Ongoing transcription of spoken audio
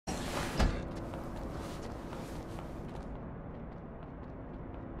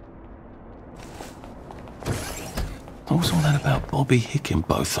What was all that about Bobby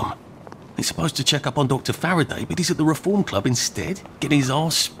Hickenbotham? He's supposed to check up on Dr. Faraday, but he's at the Reform Club instead, getting his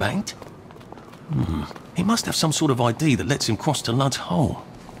arse spanked? He must have some sort of ID that lets him cross to Ludd's Hole.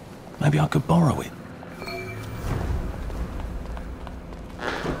 Maybe I could borrow it.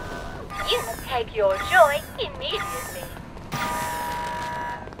 You will take your joy immediately.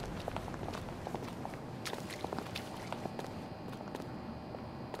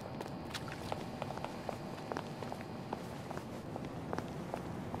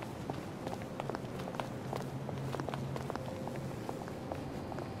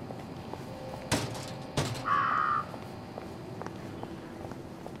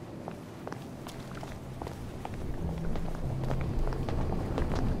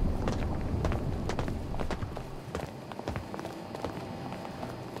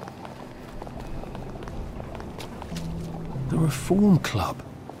 The Reform Club.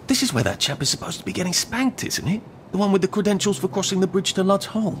 This is where that chap is supposed to be getting spanked, isn't it? The one with the credentials for crossing the bridge to Ludd's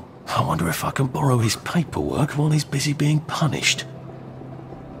Hole. I wonder if I can borrow his paperwork while he's busy being punished.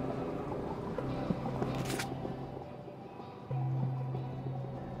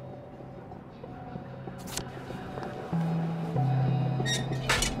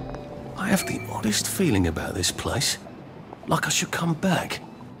 I have the oddest feeling about this place. Like I should come back.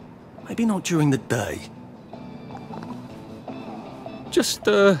 Maybe not during the day. Just,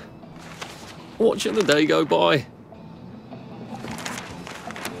 watching the day go by.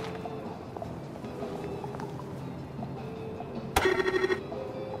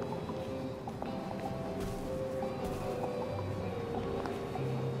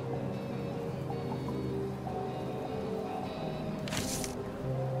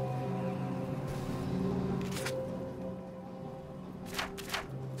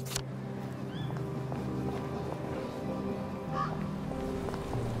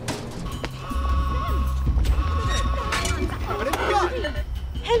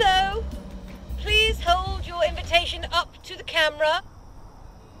 Hello. Please hold your invitation up to the camera.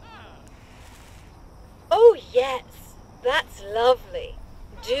 Oh, yes. That's lovely.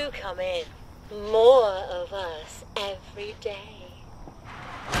 Do come in. More of us every day.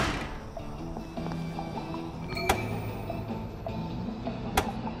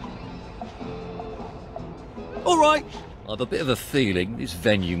 All right. I've a bit of a feeling this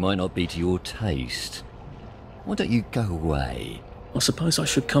venue might not be to your taste. Why don't you go away? I suppose I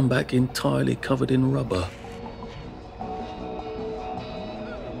should come back entirely covered in rubber.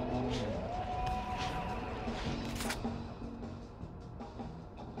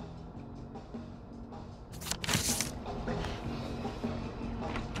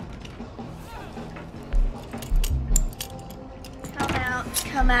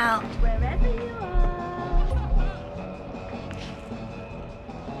 Come out, wherever you are.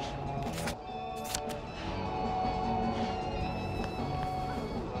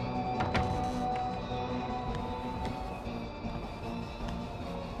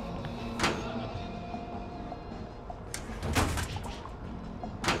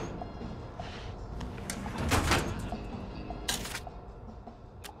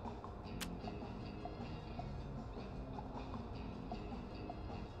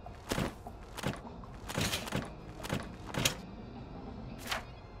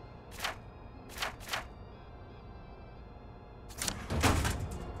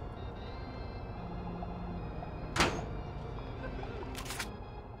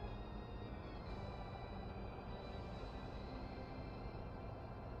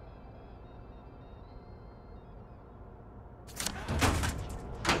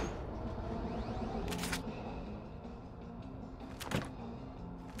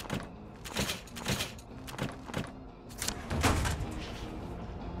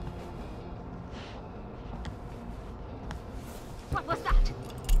 What was that?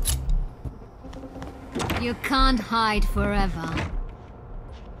 You can't hide forever.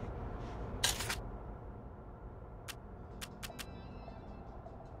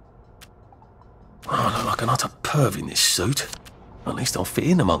 Oh, I look like an utter perv in this suit. At least I'll fit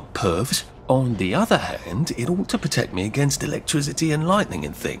in among pervs. On the other hand, it ought to protect me against electricity and lightning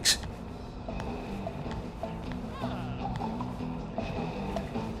and things.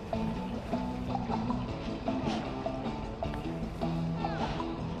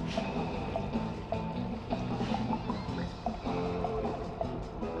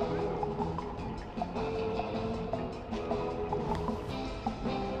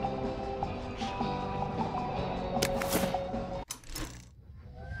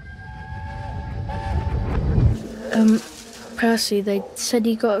 Percy, they said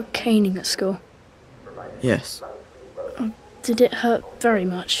he got a caning at school. Yes. Did it hurt very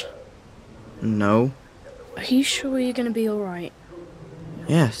much? No. Are you sure you're going to be alright?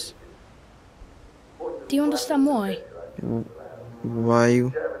 Yes. Do you understand why? Why?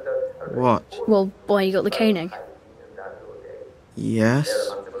 What? Well, why you got the caning? Yes?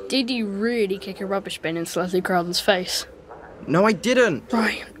 Did you really kick a rubbish bin in Leslie Crowden's face? No, I didn't!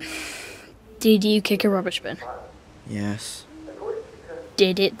 Right. Did you kick a rubbish bin? Yes.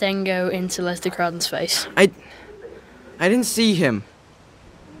 Did it then go into Leslie Crowden's face? I didn't see him.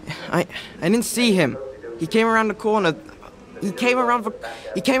 I didn't see him. He came around the corner. He came around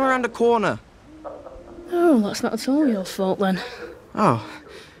the corner. Oh, that's not at all your fault then. Oh,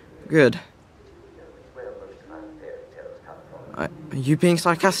 good. Are you being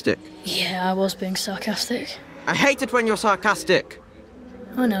sarcastic? Yeah, I was being sarcastic. I hate it when you're sarcastic.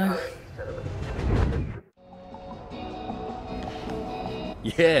 I know.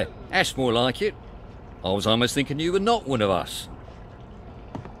 Yeah, that's more like it. I was almost thinking you were not one of us.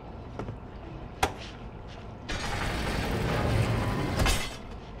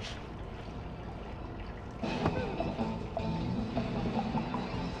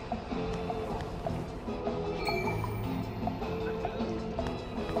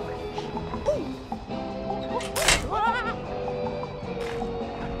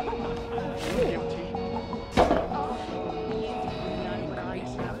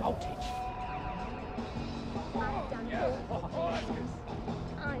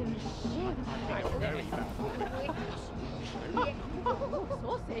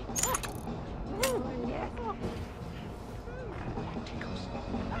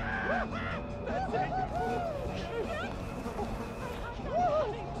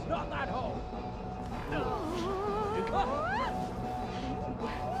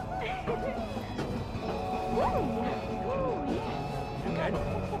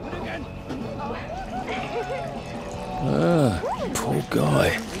 Poor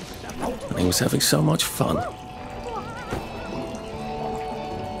guy. And he was having so much fun.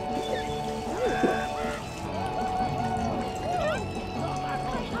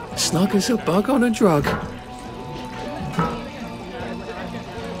 Snug as a bug on a drug.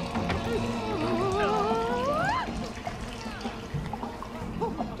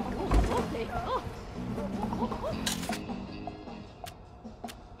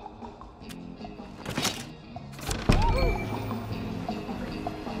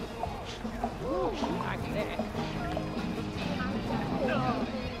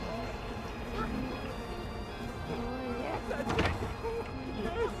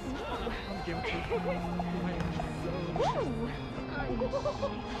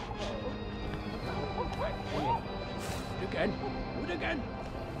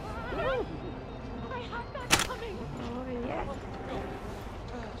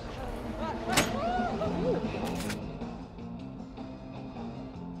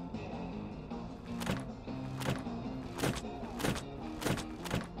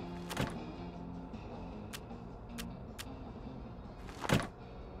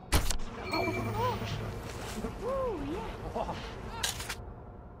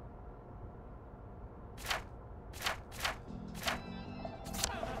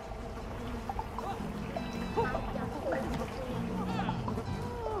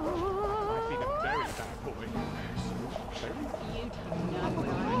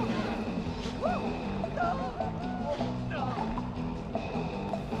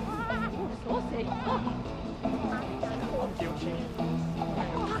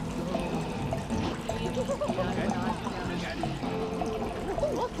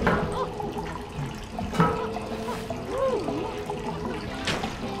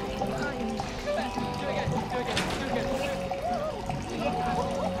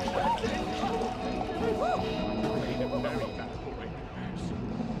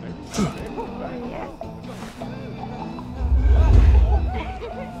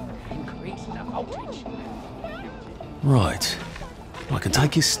 Right. Well, I can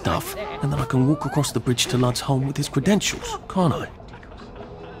take his stuff, and then I can walk across the bridge to Lud's home with his credentials, can't I?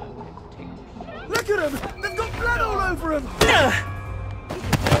 Look at them! They've got blood all over them!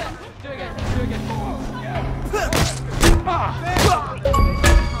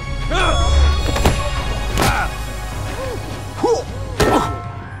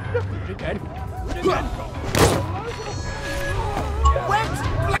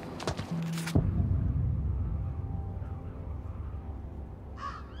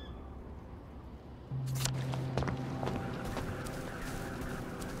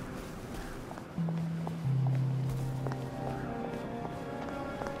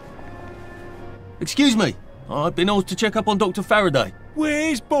 Excuse me. I've been asked to check up on Dr. Faraday.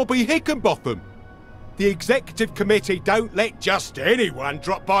 Where's Bobby Hickenbotham? The executive committee don't let just anyone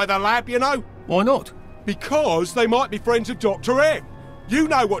drop by the lab, you know. Why not? Because they might be friends of Dr. F. You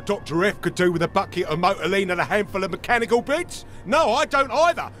know what Dr. F could do with a bucket of motorline and a handful of mechanical bits? No, I don't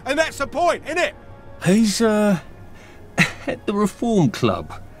either. And that's the point, isn't it? He's, at the Reform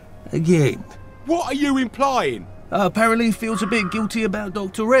Club. Again. What are you implying? Apparently he feels a bit guilty about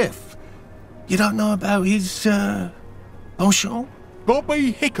Dr. F. You don't know about his, penchant?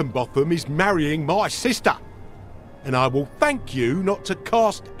 Bobby Hickenbotham is marrying my sister. And I will thank you not to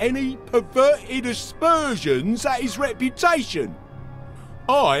cast any perverted aspersions at his reputation.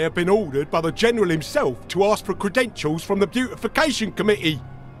 I have been ordered by the General himself to ask for credentials from the Beautification Committee.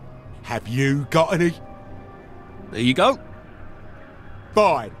 Have you got any? There you go.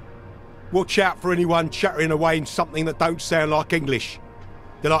 Fine. Watch out for anyone chattering away in something that don't sound like English.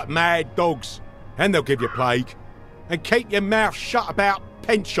 They're like mad dogs, and they'll give you plague. And keep your mouth shut about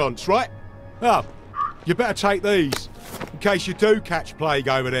penchants, right? Oh, you better take these, in case you do catch plague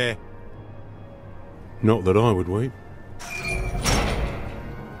over there. Not that I would wait.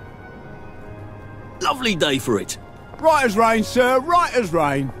 Lovely day for it. Right as rain, sir, right as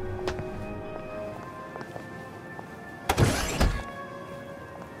rain.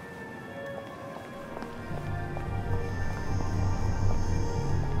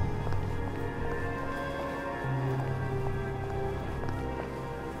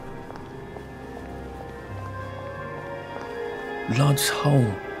 Lud's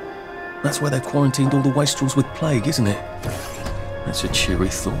Hole. That's where they quarantined all the wastrels with plague, isn't it? That's a cheery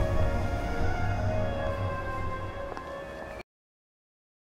thought.